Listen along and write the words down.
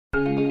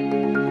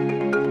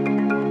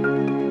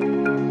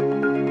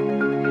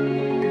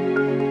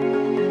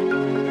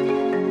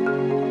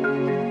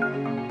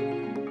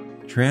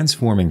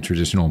Transforming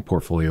traditional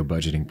portfolio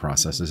budgeting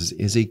processes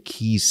is a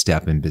key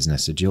step in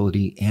business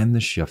agility and the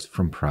shift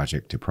from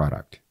project to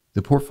product.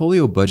 The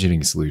portfolio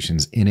budgeting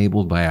solutions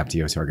enabled by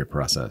Apptio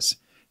Targetprocess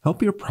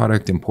help your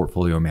product and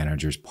portfolio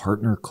managers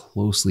partner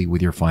closely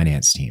with your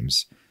finance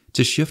teams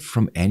to shift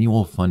from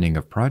annual funding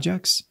of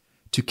projects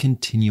to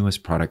continuous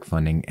product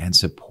funding and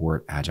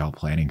support agile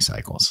planning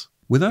cycles.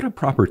 Without a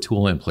proper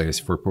tool in place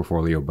for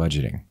portfolio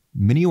budgeting,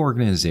 many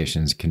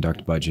organizations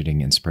conduct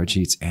budgeting in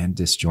spreadsheets and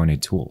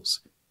disjointed tools,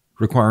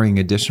 requiring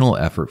additional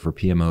effort for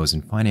PMOs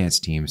and finance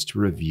teams to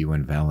review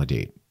and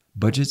validate.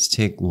 Budgets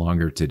take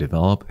longer to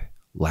develop,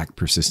 lack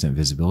persistent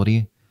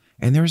visibility,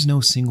 and there is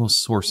no single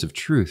source of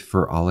truth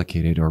for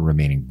allocated or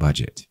remaining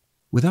budget.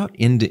 Without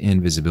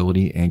end-to-end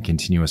visibility and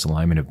continuous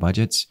alignment of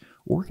budgets,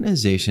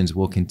 organizations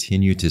will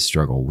continue to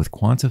struggle with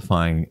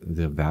quantifying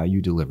the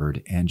value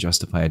delivered and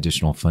justify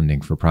additional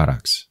funding for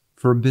products.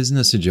 For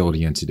business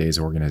agility in today's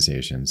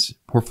organizations,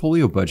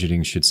 portfolio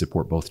budgeting should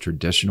support both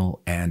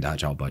traditional and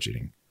agile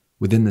budgeting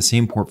within the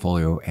same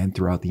portfolio and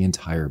throughout the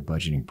entire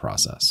budgeting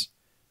process,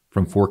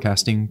 from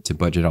forecasting to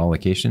budget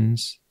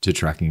allocations to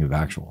tracking of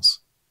actuals.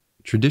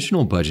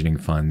 Traditional budgeting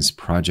funds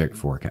project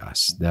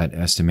forecasts that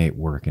estimate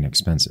work and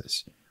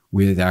expenses,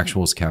 with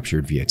actuals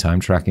captured via time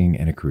tracking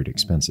and accrued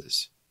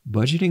expenses.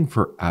 Budgeting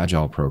for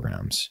agile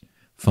programs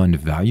fund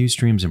value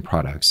streams and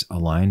products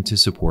aligned to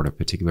support a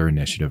particular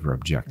initiative or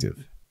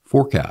objective.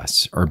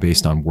 Forecasts are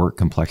based on work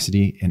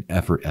complexity and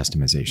effort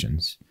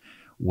estimations,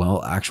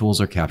 while actuals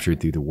are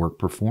captured through the work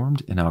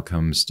performed and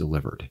outcomes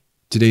delivered.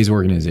 Today's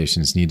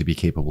organizations need to be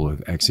capable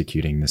of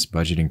executing this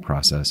budgeting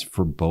process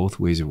for both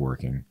ways of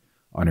working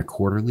on a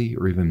quarterly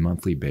or even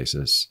monthly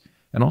basis,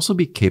 and also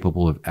be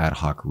capable of ad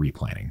hoc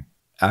replanning.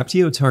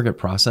 Apptio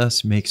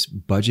Targetprocess makes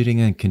budgeting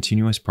and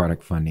continuous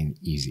product funding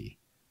easy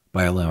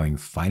by allowing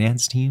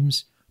finance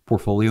teams,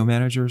 portfolio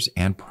managers,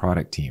 and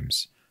product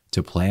teams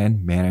to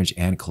plan, manage,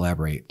 and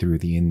collaborate through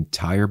the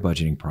entire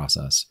budgeting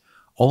process,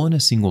 all in a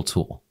single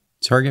tool.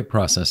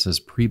 Targetprocess has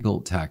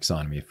pre-built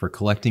taxonomy for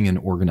collecting and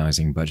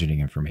organizing budgeting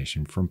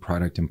information from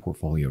product and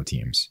portfolio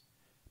teams,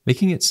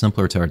 making it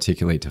simpler to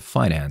articulate to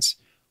finance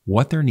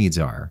what their needs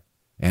are,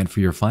 and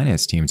for your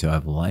finance team to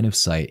have line of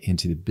sight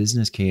into the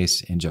business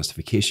case and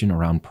justification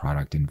around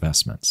product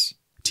investments.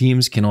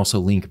 Teams can also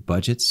link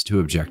budgets to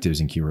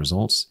objectives and key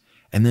results,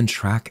 and then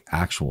track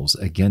actuals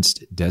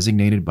against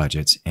designated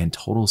budgets and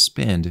total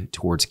spend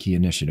towards key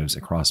initiatives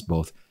across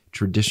both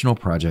traditional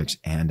projects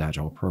and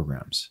agile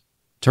programs.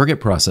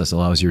 Targetprocess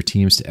allows your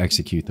teams to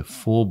execute the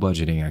full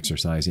budgeting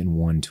exercise in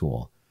one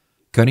tool,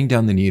 cutting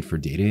down the need for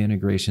data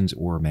integrations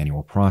or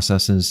manual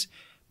processes,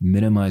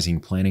 minimizing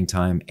planning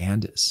time,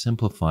 and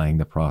simplifying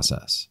the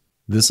process.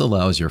 This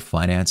allows your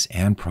finance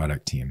and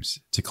product teams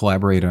to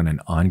collaborate on an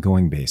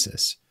ongoing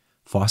basis,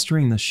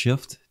 fostering the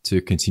shift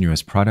to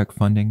continuous product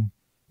funding,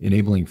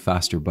 enabling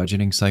faster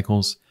budgeting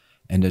cycles,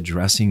 and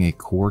addressing a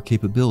core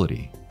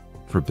capability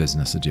for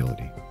business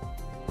agility.